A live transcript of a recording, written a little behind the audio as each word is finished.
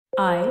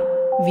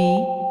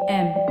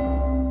I-V-M.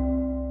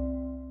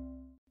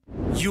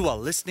 You are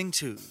listening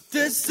to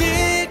The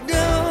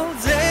Signal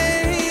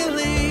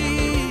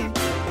Daily.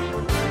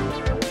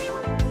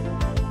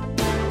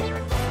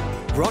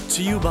 Brought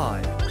to you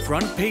by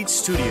Front Page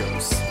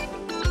Studios.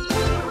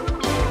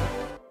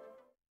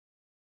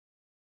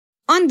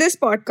 On this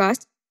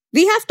podcast,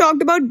 we have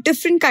talked about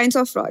different kinds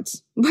of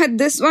frauds, but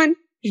this one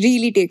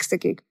really takes the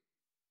cake.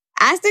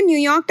 As the New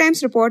York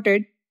Times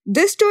reported,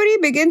 this story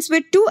begins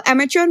with two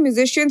amateur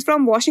musicians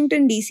from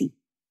Washington, D.C.,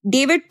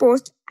 David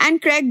Post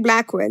and Craig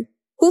Blackwell,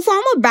 who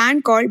form a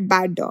band called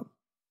Bad Dog.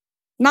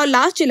 Now,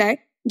 last July,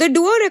 the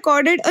duo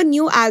recorded a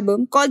new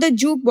album called The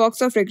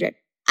Jukebox of Regret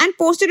and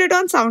posted it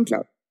on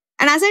SoundCloud.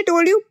 And as I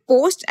told you,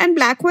 Post and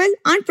Blackwell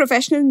aren't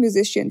professional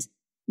musicians.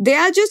 They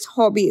are just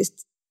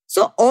hobbyists.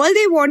 So all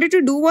they wanted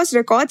to do was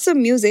record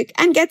some music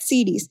and get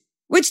CDs,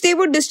 which they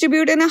would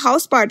distribute in a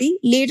house party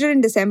later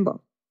in December.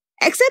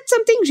 Except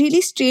something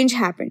really strange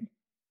happened.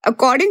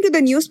 According to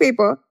the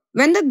newspaper,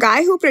 when the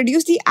guy who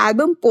produced the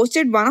album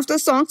posted one of the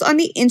songs on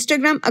the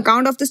Instagram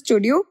account of the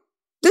studio,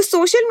 the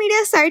social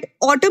media site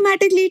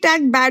automatically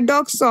tagged Bad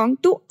Dog's song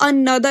to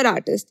another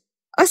artist,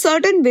 a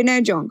certain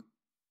Vinay Jong.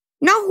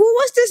 Now, who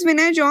was this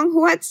Vinay Jong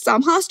who had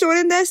somehow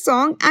stolen their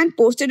song and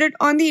posted it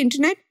on the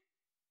internet?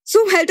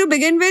 So, well, to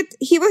begin with,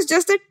 he was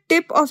just the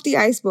tip of the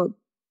iceberg.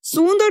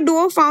 Soon the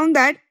duo found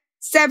that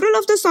several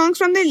of the songs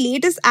from their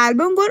latest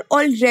album were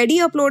already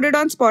uploaded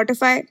on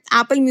Spotify,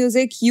 Apple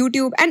Music,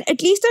 YouTube, and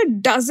at least a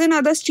dozen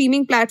other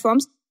streaming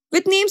platforms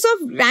with names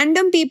of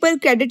random people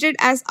credited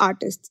as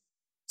artists.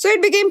 So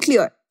it became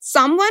clear,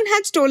 someone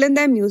had stolen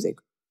their music.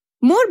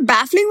 More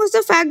baffling was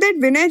the fact that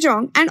Vinay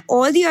Jong and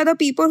all the other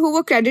people who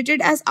were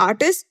credited as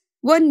artists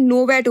were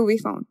nowhere to be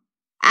found.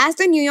 As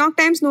the New York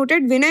Times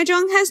noted, Vinay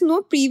Jong has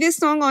no previous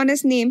song on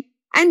his name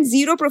and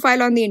zero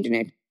profile on the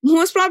internet.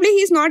 Most probably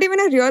he's not even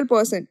a real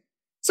person.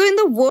 So in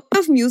the world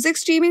of music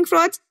streaming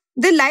frauds,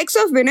 the likes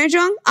of Vinay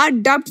Jong are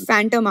dubbed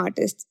phantom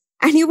artists.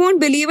 And you won't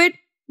believe it,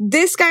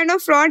 this kind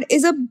of fraud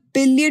is a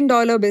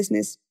billion-dollar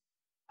business.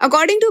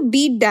 According to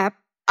BeatDap,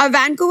 a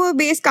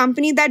Vancouver-based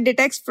company that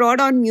detects fraud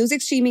on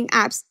music streaming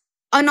apps,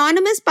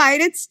 anonymous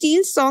pirates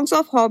steal songs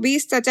of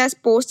hobbyists such as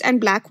Post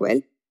and Blackwell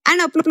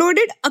and upload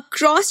it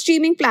across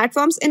streaming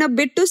platforms in a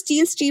bid to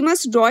steal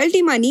streamers'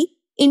 royalty money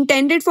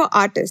intended for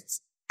artists.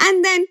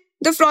 And then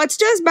the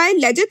fraudsters buy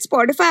legit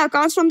Spotify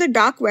accounts from the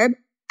dark web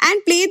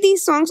and play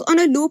these songs on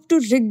a loop to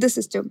rig the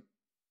system.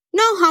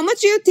 Now, how much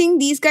do you think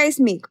these guys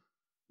make?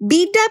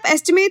 BeatDap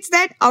estimates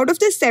that out of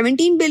the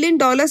 $17 billion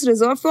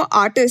reserved for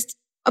artists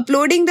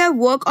uploading their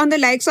work on the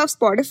likes of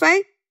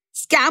Spotify,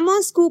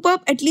 scammers scoop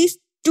up at least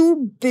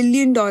 $2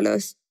 billion.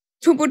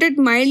 To put it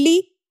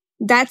mildly,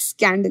 that's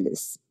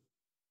scandalous.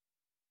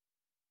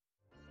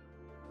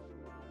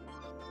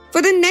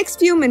 For the next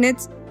few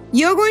minutes,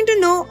 you're going to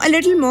know a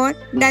little more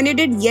than you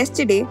did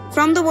yesterday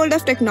from the world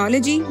of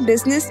technology,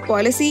 business,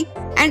 policy,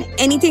 and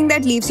anything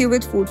that leaves you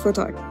with food for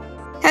thought.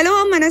 Hello,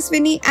 I'm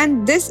Manaswini,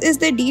 and this is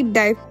the Deep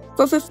Dive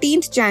for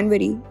 15th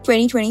January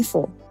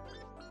 2024.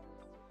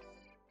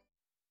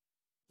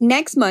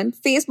 Next month,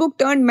 Facebook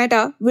turned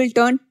Meta will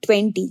turn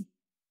 20.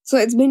 So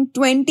it's been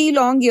 20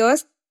 long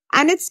years,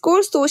 and its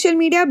core social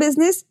media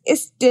business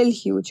is still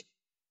huge.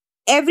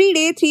 Every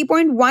day,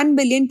 3.1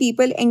 billion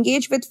people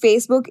engage with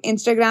Facebook,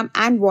 Instagram,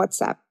 and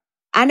WhatsApp.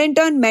 And in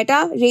turn,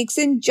 Meta rakes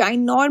in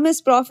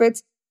ginormous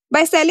profits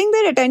by selling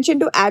their attention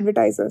to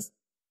advertisers.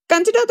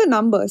 Consider the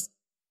numbers.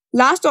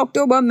 Last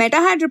October, Meta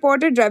had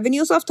reported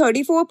revenues of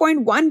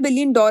 $34.1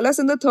 billion in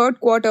the third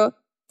quarter,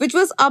 which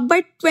was up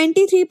by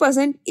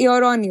 23%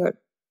 year-on-year.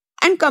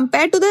 And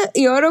compared to the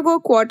year-ago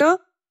quarter,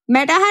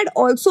 Meta had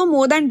also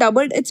more than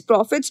doubled its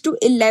profits to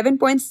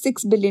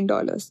 $11.6 billion.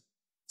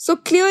 So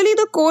clearly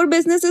the core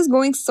business is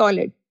going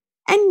solid.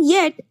 And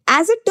yet,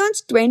 as it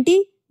turns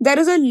 20, there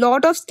is a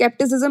lot of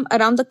skepticism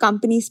around the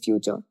company's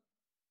future.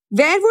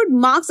 Where would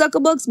Mark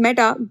Zuckerberg's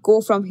Meta go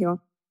from here?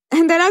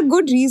 And there are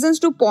good reasons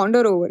to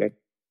ponder over it.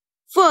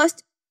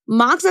 First,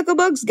 Mark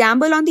Zuckerberg's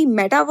gamble on the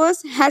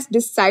metaverse has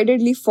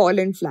decidedly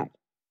fallen flat.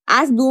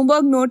 As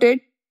Bloomberg noted,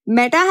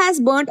 Meta has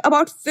burnt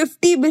about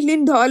 $50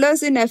 billion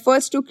in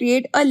efforts to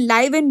create a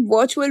live and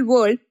virtual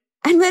world,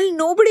 and well,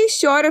 nobody's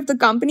sure if the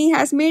company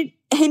has made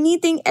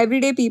anything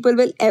everyday people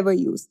will ever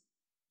use.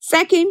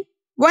 Second,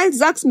 while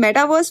Zuck's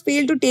metaverse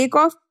failed to take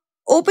off,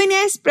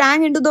 OpenAI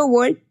sprang into the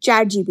world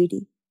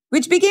ChatGPT,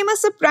 which became a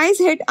surprise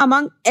hit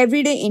among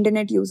everyday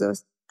internet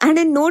users. And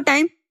in no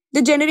time,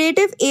 the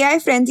generative AI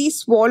frenzy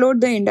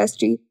swallowed the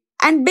industry,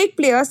 and big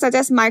players such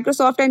as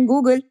Microsoft and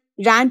Google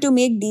ran to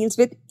make deals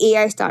with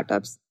AI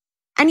startups.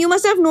 And you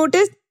must have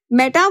noticed,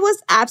 Meta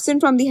was absent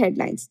from the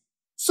headlines.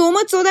 So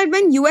much so that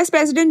when US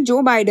President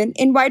Joe Biden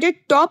invited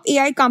top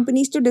AI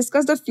companies to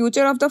discuss the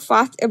future of the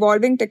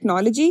fast-evolving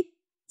technology,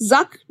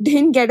 Zuck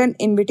didn't get an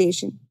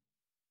invitation.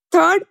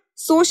 Third,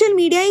 social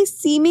media is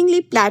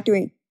seemingly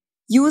plateauing.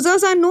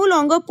 Users are no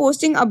longer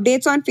posting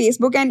updates on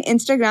Facebook and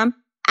Instagram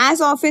as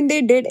often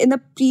they did in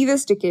the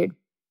previous decade.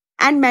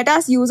 And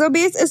Meta's user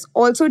base is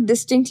also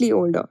distinctly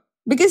older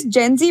because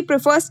Gen Z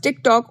prefers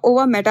TikTok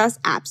over Meta's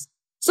apps.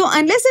 So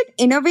unless it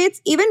innovates,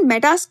 even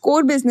Meta's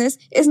core business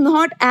is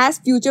not as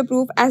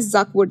future-proof as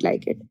Zuck would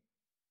like it.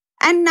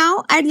 And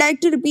now I'd like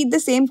to repeat the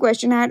same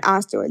question I had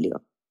asked earlier.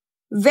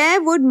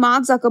 Where would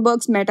Mark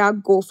Zuckerberg's Meta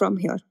go from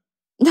here?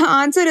 The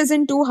answer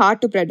isn't too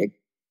hard to predict.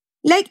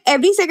 Like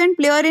every second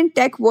player in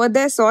tech worth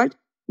their salt,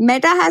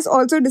 Meta has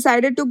also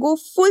decided to go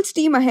full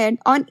steam ahead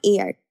on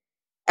AI.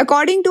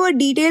 According to a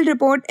detailed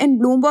report in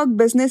Bloomberg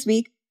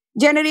Businessweek,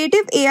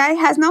 generative AI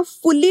has now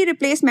fully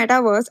replaced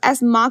Metaverse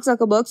as Mark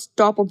Zuckerberg's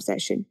top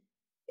obsession.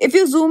 If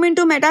you zoom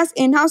into Meta's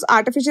in-house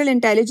artificial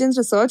intelligence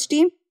research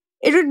team,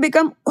 it would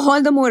become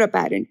all the more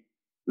apparent.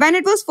 When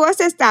it was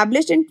first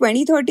established in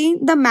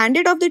 2013, the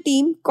mandate of the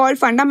team, called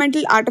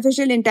Fundamental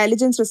Artificial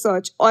Intelligence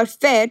Research or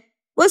FAIR,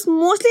 was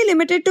mostly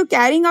limited to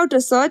carrying out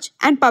research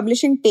and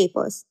publishing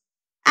papers.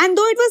 And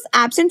though it was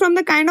absent from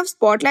the kind of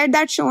spotlight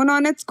that shone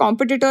on its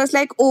competitors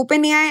like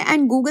OpenAI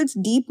and Google's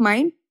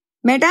DeepMind,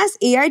 Meta's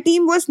AI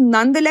team was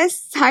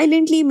nonetheless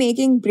silently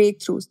making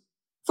breakthroughs.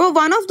 For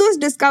one of those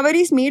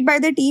discoveries made by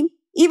the team,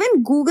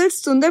 even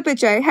Google's Sundar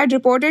Pichai had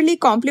reportedly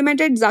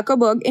complimented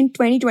Zuckerberg in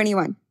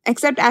 2021.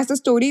 Except as the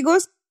story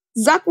goes,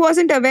 Zuck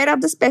wasn't aware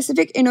of the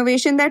specific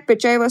innovation that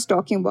Pichai was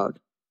talking about.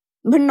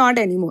 But not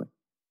anymore.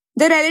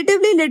 The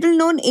relatively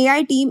little-known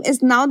AI team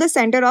is now the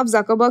center of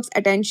Zuckerberg's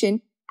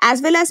attention,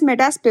 as well as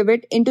Meta's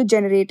pivot into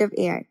generative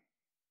AI.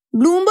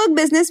 Bloomberg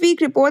Businessweek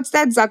reports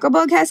that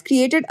Zuckerberg has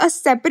created a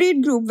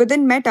separate group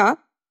within Meta,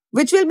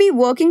 which will be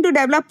working to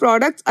develop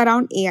products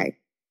around AI.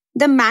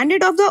 The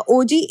mandate of the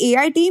OG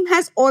AI team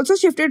has also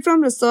shifted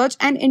from research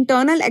and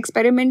internal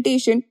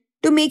experimentation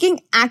to making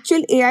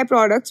actual AI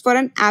products for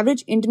an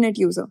average internet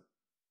user.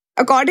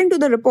 According to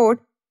the report,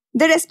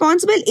 the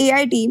responsible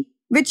AI team,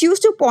 which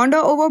used to ponder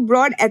over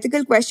broad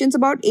ethical questions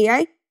about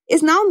AI,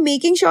 is now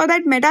making sure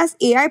that Meta's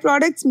AI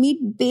products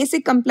meet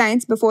basic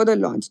compliance before the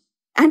launch.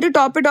 And to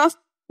top it off,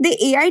 the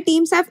AI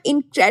teams have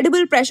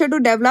incredible pressure to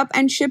develop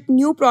and ship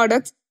new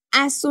products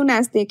as soon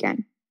as they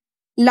can.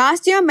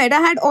 Last year, Meta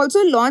had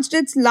also launched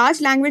its large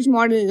language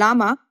model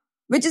Llama,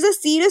 which is a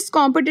serious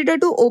competitor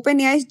to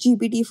OpenAI's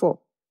GPT-4.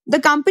 The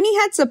company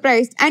had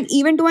surprised and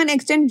even to an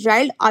extent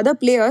riled other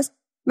players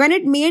when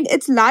it made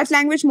its large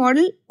language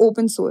model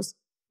open source,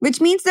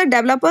 which means that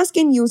developers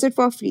can use it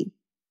for free.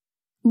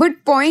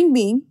 But point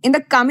being, in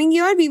the coming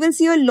year, we will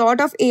see a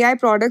lot of AI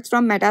products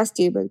from Meta's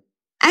stable,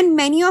 and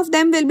many of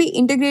them will be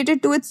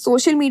integrated to its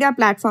social media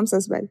platforms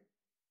as well.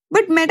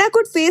 But Meta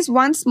could face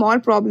one small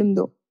problem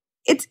though.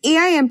 Its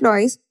AI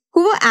employees,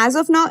 who were as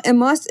of now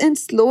immersed in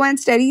slow and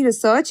steady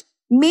research,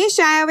 may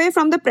shy away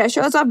from the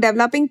pressures of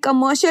developing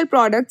commercial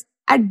products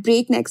at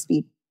breakneck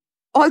speed.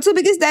 Also,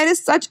 because there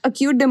is such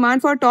acute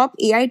demand for top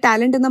AI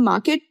talent in the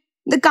market,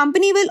 the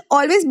company will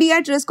always be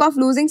at risk of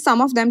losing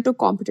some of them to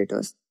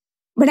competitors.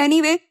 But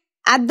anyway,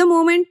 at the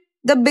moment,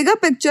 the bigger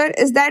picture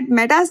is that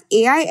Meta's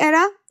AI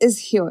era is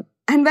here.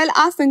 And well,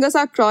 our fingers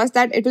are crossed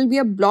that it will be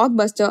a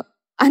blockbuster,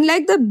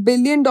 unlike the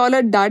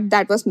billion-dollar dud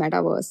that was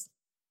Metaverse.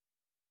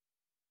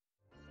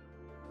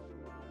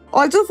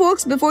 Also,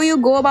 folks, before you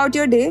go about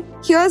your day,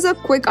 here's a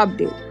quick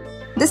update.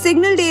 The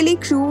Signal Daily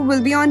crew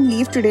will be on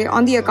leave today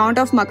on the account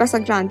of Makar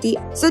Sankranti,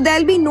 so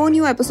there'll be no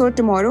new episode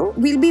tomorrow.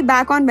 We'll be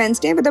back on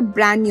Wednesday with a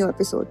brand new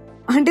episode.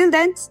 Until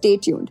then, stay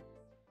tuned.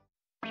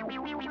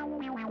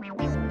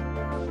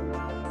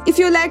 If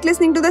you like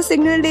listening to the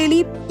Signal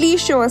Daily,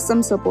 please show us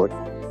some support.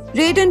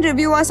 Rate and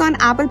review us on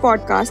Apple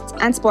Podcasts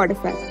and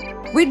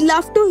Spotify. We'd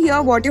love to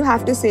hear what you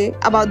have to say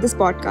about this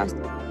podcast.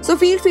 So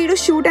feel free to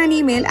shoot an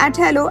email at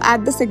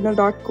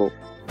hello@thesignal.co.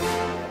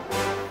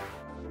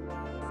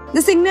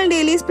 The Signal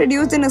Daily is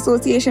produced in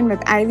association with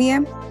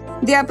IVM.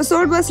 The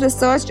episode was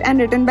researched and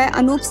written by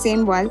Anup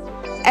Senwal,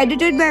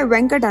 edited by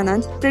Venkat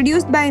Anand,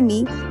 produced by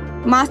me,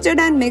 mastered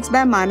and mixed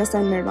by Manas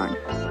and Nirvan.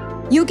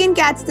 You can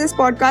catch this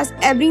podcast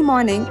every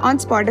morning on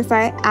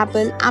Spotify,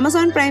 Apple,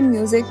 Amazon Prime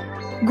Music,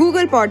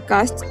 Google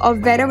Podcasts, or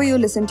wherever you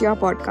listen to your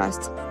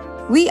podcasts.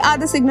 We are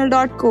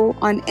thesignal.co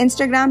on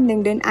Instagram,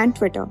 LinkedIn, and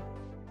Twitter.